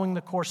 following the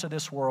course of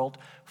this world,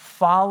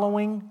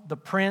 following the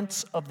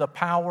prince of the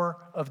power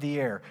of the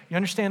air. You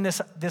understand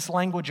this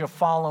language of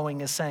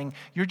following is saying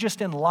you're just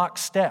in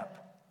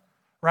lockstep,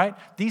 right?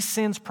 These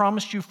sins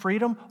promised you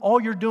freedom.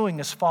 All you're doing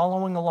is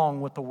following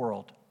along with the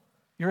world.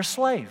 You're a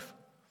slave.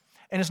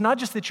 And it's not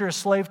just that you're a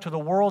slave to the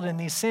world and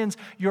these sins,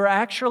 you're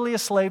actually a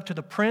slave to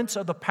the prince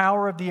of the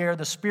power of the air,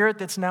 the spirit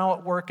that's now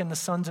at work in the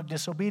sons of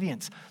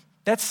disobedience.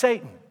 That's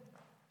Satan.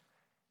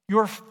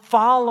 You're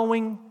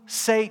following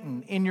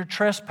Satan in your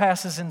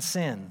trespasses and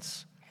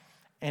sins.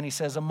 And he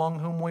says, among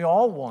whom we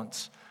all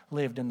once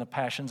lived in the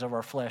passions of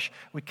our flesh.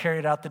 We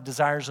carried out the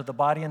desires of the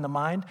body and the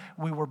mind.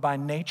 We were by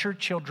nature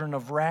children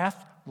of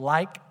wrath,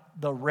 like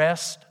the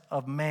rest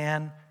of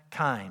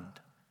mankind.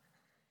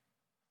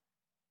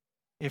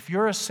 If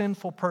you're a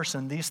sinful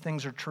person, these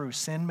things are true.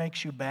 Sin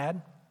makes you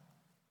bad.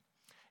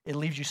 It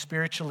leaves you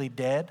spiritually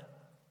dead,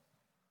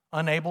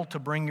 unable to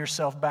bring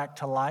yourself back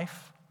to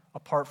life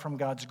apart from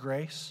God's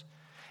grace.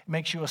 It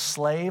makes you a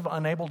slave,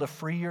 unable to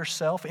free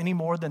yourself any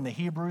more than the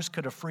Hebrews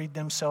could have freed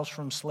themselves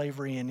from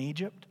slavery in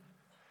Egypt.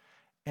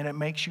 And it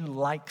makes you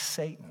like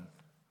Satan.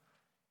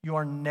 You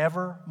are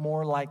never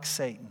more like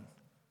Satan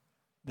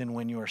than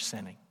when you are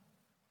sinning.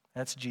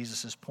 That's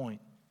Jesus'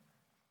 point.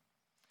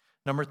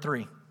 Number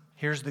 3,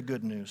 here's the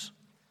good news.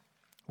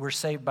 We're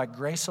saved by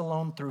grace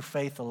alone, through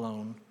faith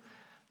alone,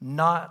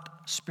 not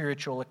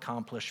spiritual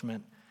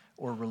accomplishment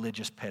or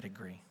religious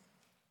pedigree.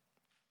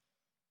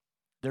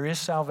 There is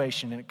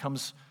salvation, and it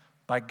comes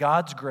by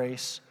God's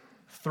grace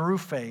through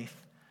faith,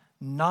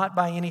 not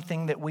by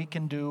anything that we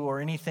can do or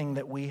anything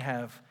that we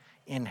have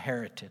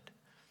inherited.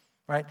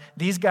 Right?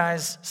 These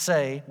guys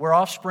say, we're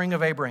offspring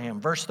of Abraham.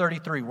 Verse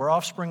 33, we're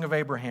offspring of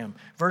Abraham.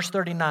 Verse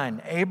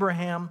 39,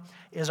 Abraham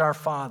is our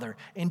father.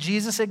 And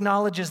Jesus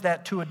acknowledges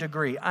that to a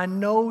degree. I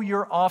know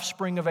you're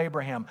offspring of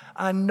Abraham.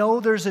 I know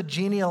there's a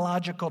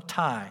genealogical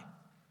tie.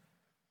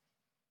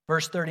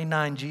 Verse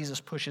 39, Jesus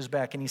pushes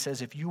back and he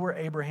says, if you were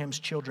Abraham's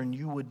children,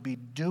 you would be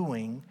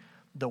doing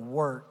the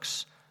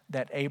works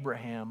that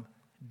Abraham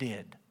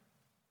did.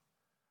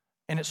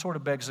 And it sort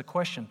of begs the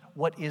question,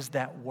 what is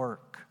that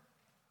work?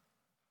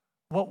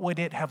 What would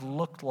it have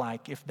looked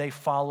like if they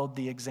followed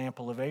the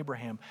example of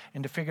Abraham?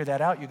 And to figure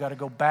that out, you got to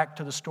go back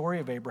to the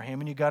story of Abraham,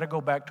 and you got to go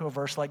back to a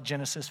verse like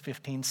Genesis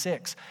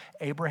 15:6.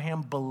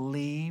 Abraham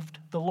believed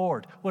the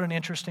Lord. What an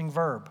interesting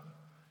verb.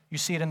 You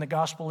see it in the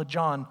Gospel of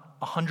John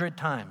 100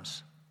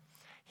 times.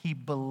 He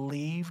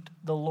believed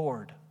the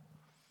Lord,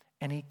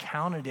 and he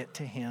counted it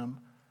to him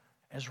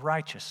as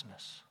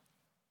righteousness.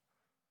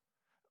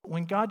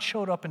 When God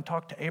showed up and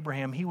talked to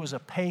Abraham, he was a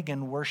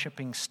pagan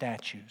worshiping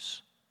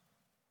statues.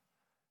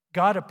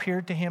 God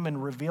appeared to him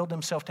and revealed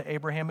himself to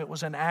Abraham. It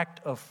was an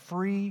act of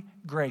free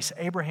grace.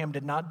 Abraham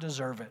did not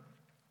deserve it.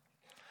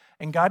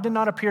 And God did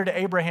not appear to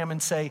Abraham and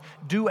say,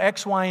 do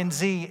X, Y, and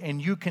Z, and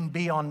you can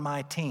be on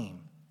my team.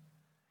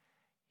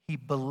 He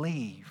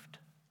believed.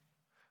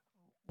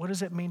 What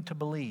does it mean to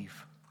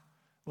believe?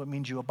 Well, it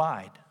means you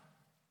abide.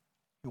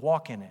 You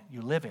walk in it.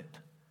 You live it.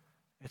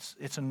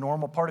 It's a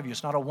normal part of you.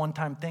 It's not a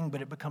one-time thing,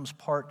 but it becomes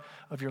part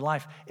of your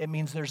life. It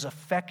means there's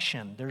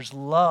affection. There's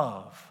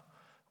love.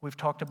 We've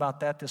talked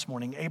about that this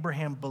morning.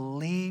 Abraham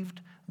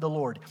believed the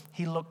Lord.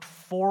 He looked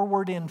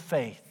forward in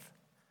faith,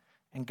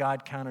 and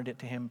God counted it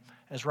to him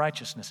as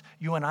righteousness.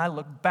 You and I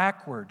look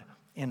backward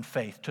in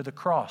faith to the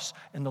cross,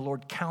 and the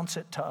Lord counts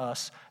it to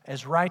us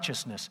as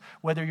righteousness.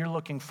 Whether you're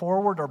looking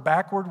forward or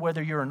backward,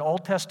 whether you're an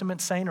Old Testament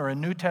saint or a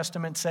New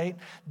Testament saint,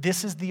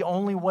 this is the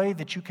only way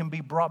that you can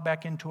be brought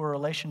back into a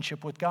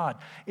relationship with God.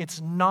 It's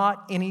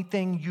not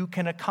anything you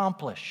can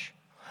accomplish.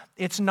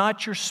 It's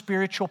not your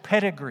spiritual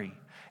pedigree.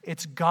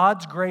 It's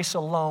God's grace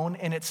alone,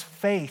 and it's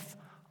faith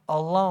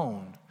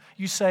alone.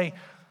 You say,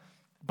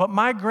 but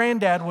my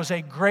granddad was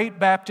a great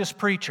Baptist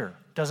preacher.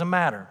 Doesn't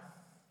matter.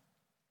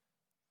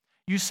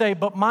 You say,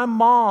 but my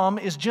mom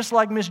is just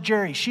like Miss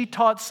Jerry. She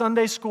taught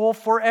Sunday school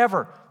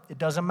forever. It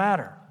doesn't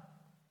matter.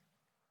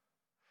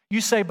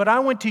 You say, but I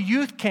went to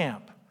youth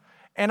camp,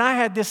 and I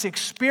had this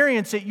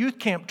experience at youth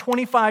camp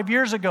 25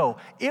 years ago.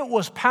 It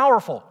was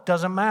powerful.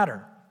 Doesn't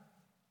matter.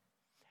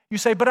 You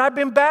say, but I've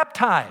been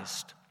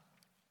baptized.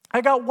 I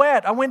got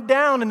wet. I went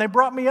down and they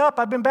brought me up.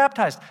 I've been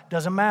baptized.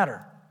 Doesn't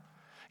matter.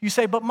 You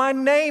say, but my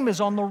name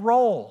is on the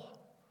roll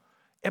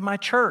at my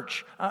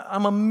church.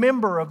 I'm a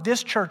member of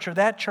this church or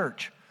that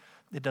church.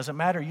 It doesn't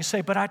matter. You say,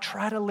 but I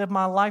try to live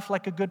my life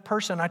like a good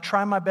person. I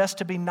try my best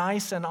to be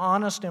nice and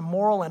honest and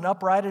moral and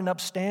upright and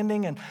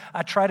upstanding, and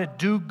I try to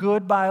do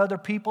good by other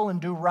people and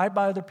do right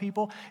by other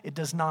people. It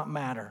does not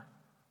matter.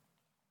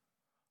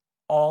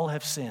 All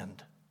have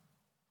sinned.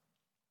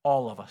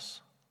 All of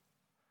us.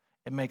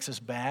 It makes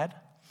us bad.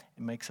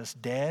 It makes us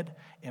dead.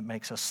 It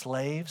makes us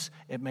slaves.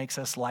 It makes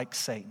us like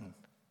Satan.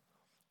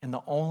 And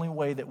the only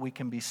way that we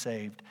can be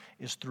saved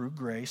is through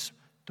grace,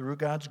 through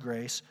God's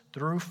grace,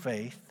 through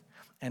faith,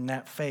 and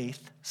that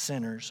faith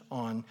centers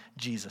on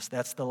Jesus.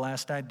 That's the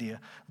last idea.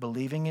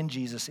 Believing in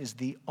Jesus is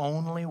the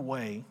only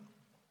way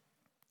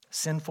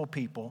sinful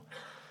people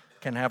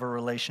can have a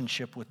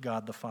relationship with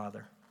God the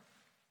Father.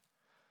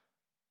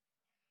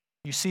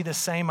 You see the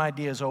same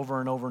ideas over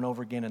and over and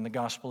over again in the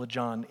Gospel of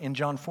John. In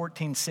John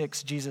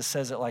 14:6, Jesus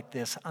says it like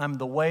this: I'm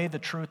the way, the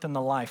truth, and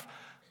the life.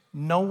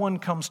 No one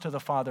comes to the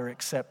Father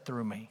except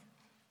through me.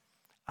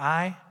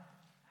 I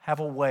have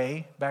a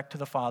way back to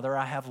the Father.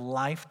 I have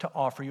life to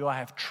offer you. I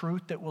have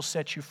truth that will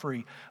set you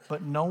free.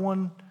 But no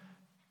one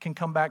can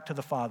come back to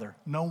the Father.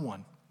 No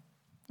one.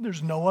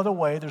 There's no other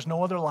way. There's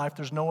no other life.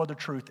 There's no other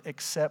truth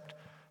except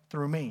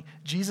through me.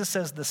 Jesus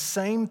says the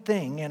same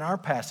thing in our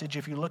passage.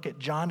 If you look at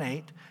John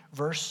 8,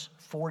 verse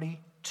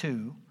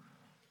 42,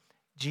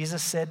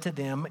 Jesus said to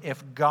them,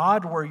 if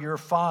God were your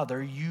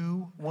Father,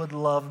 you would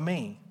love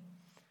me.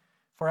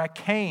 For I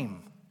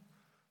came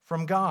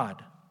from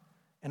God,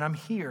 and I'm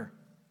here.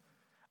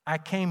 I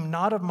came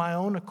not of my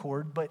own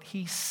accord, but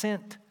He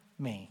sent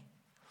me.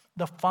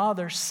 The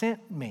Father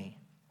sent me.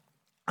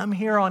 I'm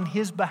here on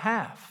His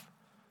behalf.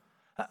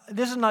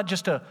 This is not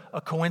just a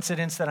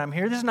coincidence that I'm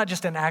here. This is not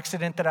just an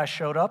accident that I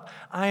showed up.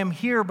 I am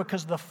here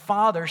because the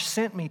Father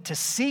sent me to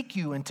seek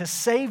you and to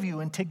save you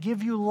and to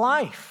give you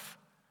life.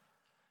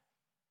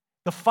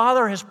 The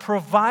Father has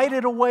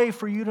provided a way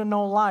for you to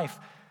know life,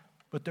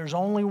 but there's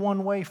only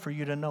one way for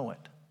you to know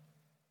it.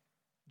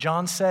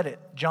 John said it,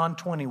 John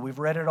 20. We've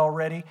read it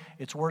already.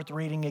 It's worth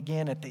reading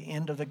again at the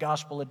end of the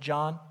Gospel of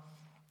John.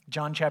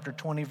 John chapter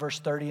 20, verse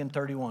 30 and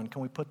 31.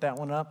 Can we put that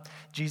one up?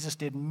 Jesus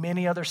did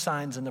many other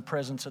signs in the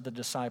presence of the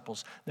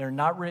disciples. They're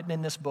not written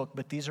in this book,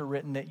 but these are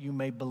written that you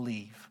may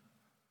believe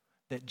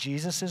that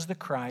Jesus is the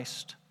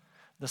Christ,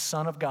 the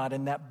Son of God,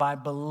 and that by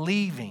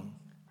believing,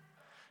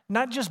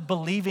 not just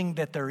believing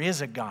that there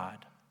is a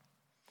God,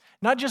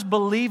 not just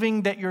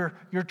believing that you're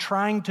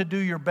trying to do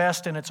your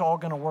best and it's all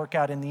going to work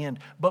out in the end,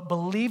 but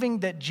believing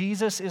that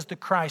Jesus is the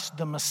Christ,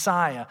 the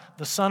Messiah,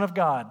 the Son of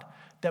God,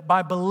 that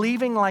by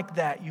believing like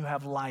that, you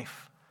have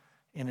life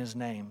in His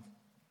name.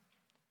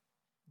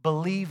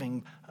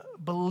 Believing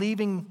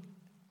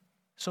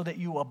so that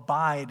you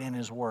abide in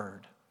His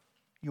word.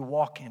 You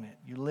walk in it.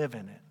 You live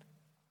in it.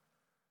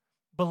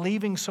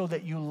 Believing so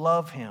that you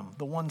love Him,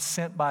 the one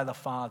sent by the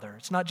Father.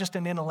 It's not just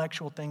an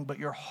intellectual thing, but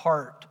your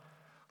heart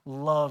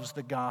loves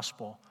the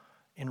gospel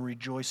and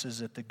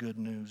rejoices at the good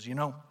news. You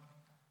know,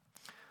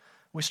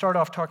 we start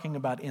off talking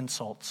about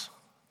insults.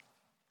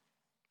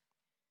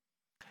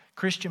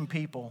 Christian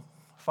people,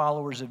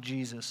 followers of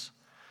Jesus,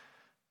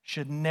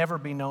 should never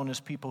be known as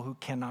people who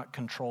cannot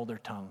control their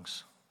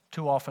tongues.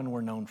 Too often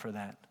we're known for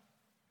that.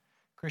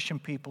 Christian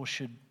people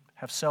should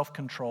have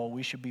self-control.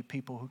 We should be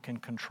people who can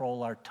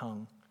control our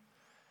tongue.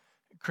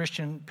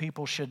 Christian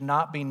people should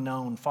not be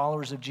known,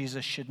 followers of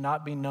Jesus should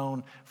not be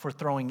known for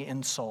throwing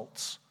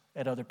insults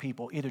at other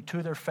people, either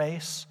to their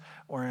face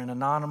or in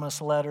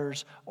anonymous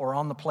letters or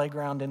on the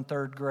playground in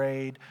third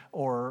grade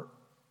or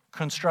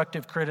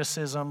constructive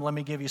criticism. Let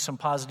me give you some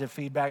positive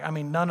feedback. I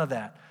mean, none of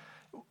that.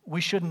 We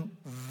shouldn't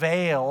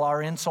veil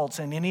our insults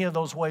in any of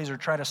those ways or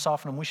try to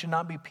soften them. We should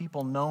not be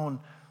people known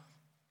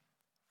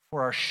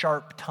for our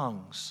sharp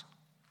tongues.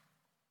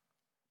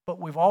 But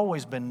we've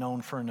always been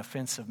known for an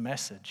offensive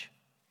message.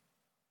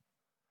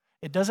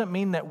 It doesn't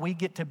mean that we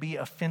get to be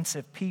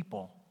offensive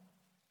people.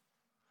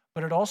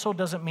 But it also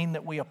doesn't mean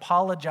that we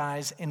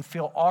apologize and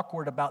feel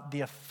awkward about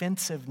the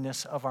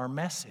offensiveness of our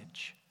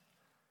message.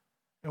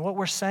 And what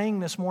we're saying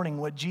this morning,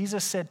 what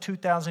Jesus said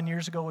 2,000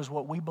 years ago is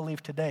what we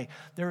believe today.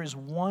 There is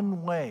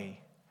one way,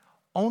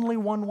 only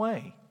one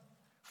way,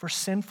 for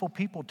sinful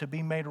people to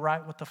be made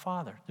right with the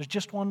Father. There's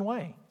just one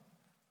way.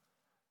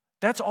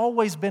 That's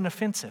always been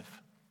offensive.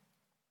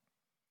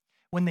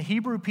 When the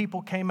Hebrew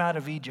people came out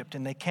of Egypt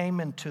and they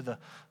came into the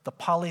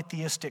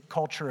polytheistic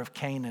culture of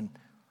Canaan,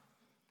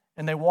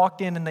 and they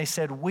walked in and they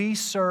said, "We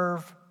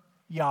serve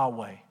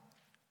Yahweh,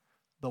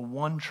 the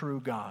one true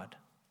God.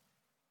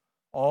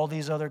 All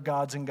these other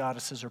gods and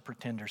goddesses are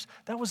pretenders."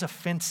 That was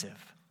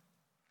offensive,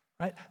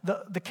 right?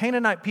 The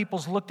Canaanite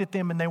peoples looked at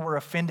them and they were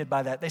offended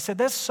by that. They said,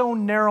 "That's so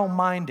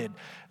narrow-minded.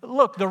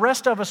 Look, the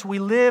rest of us, we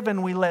live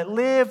and we let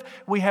live.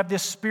 We have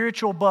this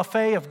spiritual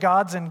buffet of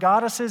gods and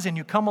goddesses, and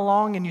you come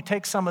along and you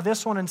take some of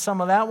this one and some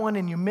of that one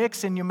and you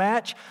mix and you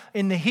match."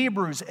 In the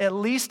Hebrews, at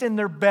least in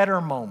their better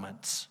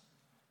moments,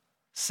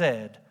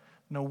 said,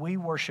 "No, we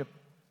worship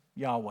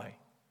Yahweh.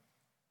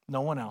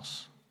 No one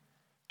else.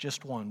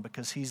 Just one,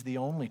 because He's the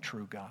only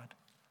true God."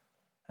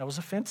 That was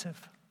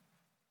offensive.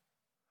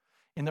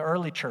 In the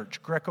early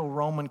church,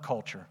 Greco-Roman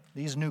culture,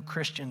 these new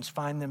Christians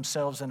find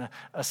themselves in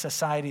a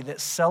society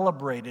that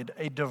celebrated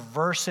a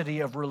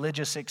diversity of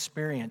religious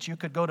experience. You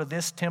could go to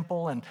this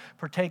temple and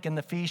partake in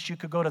the feast. You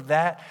could go to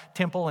that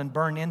temple and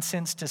burn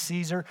incense to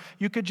Caesar.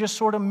 You could just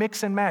sort of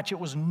mix and match. It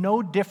was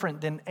no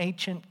different than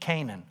ancient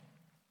Canaan.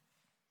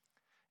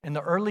 And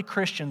the early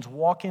Christians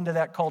walk into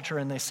that culture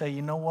and they say,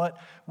 "You know what?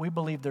 We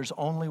believe there's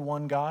only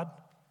one God,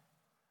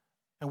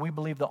 and we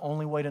believe the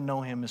only way to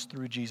know Him is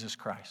through Jesus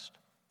Christ.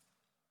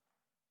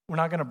 We're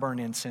not going to burn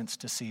incense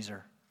to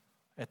Caesar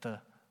at the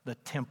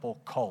temple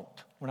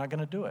cult. We're not going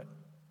to do it.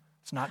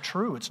 It's not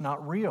true. It's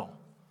not real.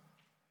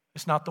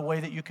 It's not the way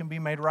that you can be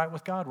made right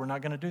with God. We're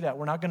not going to do that.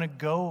 We're not going to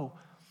go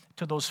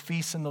to those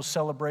feasts and those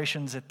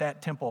celebrations at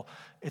that temple.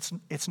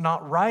 It's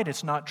not right.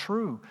 It's not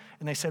true."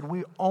 And they said,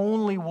 "We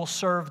only will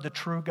serve the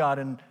true God,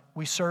 and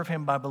we serve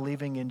Him by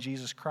believing in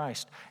Jesus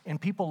Christ." And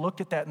people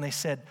looked at that and they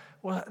said,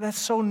 "Well, that's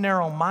so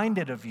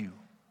narrow-minded of you.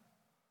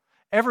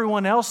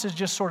 Everyone else is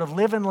just sort of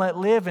live and let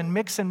live and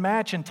mix and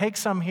match and take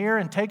some here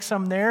and take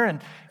some there,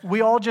 and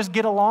we all just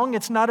get along.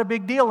 It's not a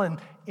big deal." And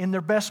in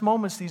their best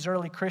moments, these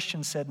early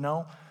Christians said,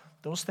 "No,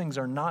 those things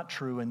are not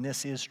true, and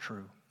this is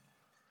true.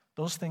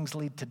 Those things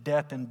lead to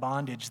death and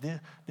bondage.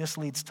 This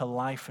leads to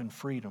life and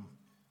freedom.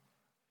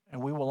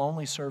 And we will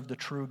only serve the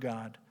true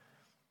God.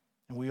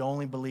 And we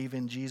only believe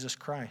in Jesus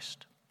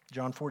Christ."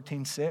 John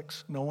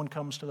 14:6, "No one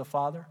comes to the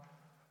Father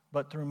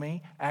but through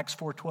me." Acts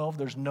 4:12,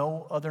 "There's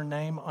no other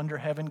name under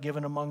heaven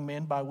given among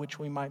men by which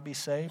we might be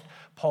saved."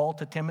 Paul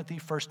to Timothy,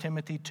 1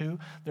 Timothy 2,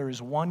 "There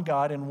is one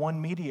God and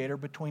one mediator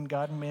between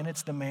God and men.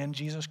 It's the man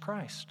Jesus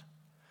Christ."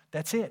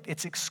 That's it.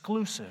 It's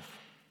exclusive.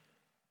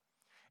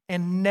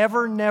 And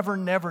never, never,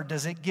 never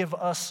does it give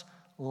us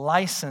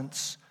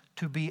license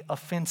to be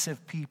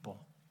offensive people.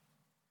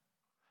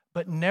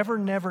 But never,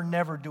 never,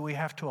 never do we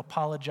have to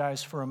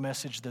apologize for a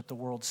message that the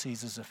world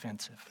sees as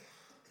offensive.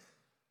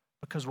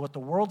 Because what the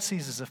world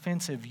sees as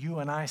offensive, you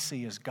and I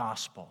see as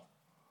gospel,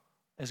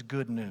 as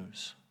good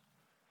news.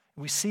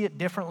 We see it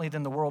differently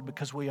than the world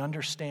because we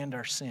understand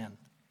our sin.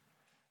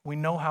 We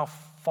know how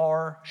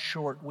far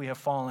short we have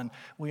fallen.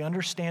 We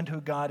understand who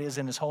God is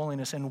in His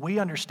holiness, and we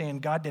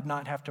understand God did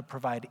not have to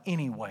provide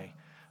any way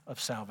of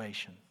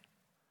salvation.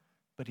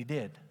 But He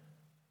did.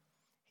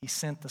 He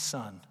sent the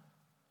Son,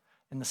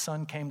 and the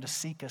Son came to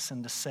seek us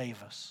and to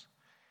save us.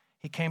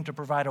 He came to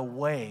provide a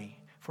way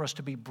for us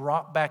to be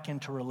brought back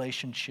into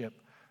relationship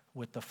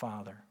with the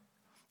Father.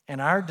 And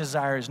our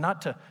desire is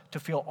not to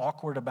feel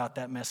awkward about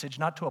that message,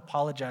 not to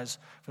apologize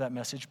for that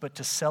message, but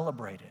to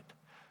celebrate it,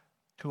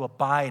 to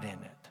abide in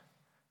it,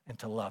 and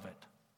to love it.